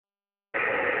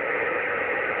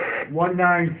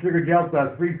19 Sugar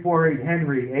Delta 348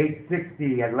 Henry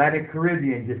 860 Atlantic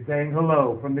Caribbean, just saying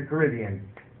hello from the Caribbean.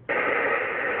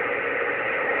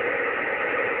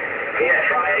 Yeah,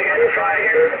 try again.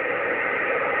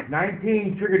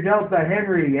 19 Sugar Delta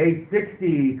Henry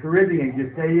 860 Caribbean,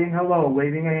 just saying hello,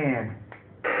 waving a hand.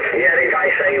 Yeah, the guy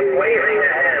saying waving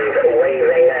a hand,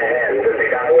 waving a hand.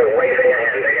 The guy was waving a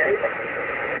hand again.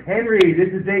 Henry,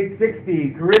 this is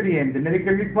 860 Caribbean,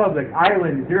 Dominican Republic,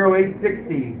 Island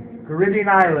 0860,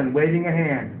 Caribbean Island, waving a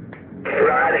hand.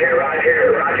 Roger, 860,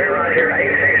 good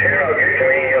to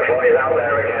meet you boys out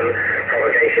there again.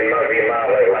 Propagation must be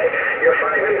marvelous, mate. You're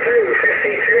 5 and 2,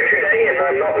 52 today, and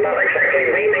I'm not exactly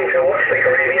leaning towards the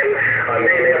Caribbean. I'm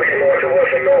leaning a bit more towards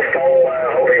the North Pole,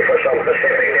 hoping for some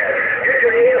Pacific there. Good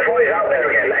to meet you boys out there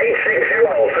again. 860,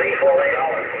 348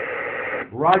 Holland.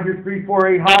 Roger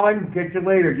 348 Holland, catch you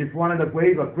later. Just wanted to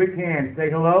wave a quick hand,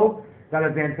 say hello. Got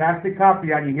a fantastic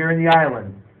copy on you here in the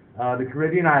island. The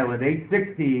Caribbean Island,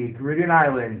 860, Caribbean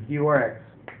Island, QRX.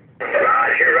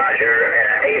 Roger,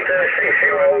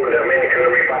 860,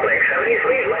 Dominican Republic,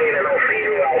 73 lane, and I'll see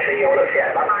you on the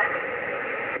chat.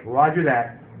 Bye-bye. Roger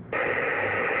that.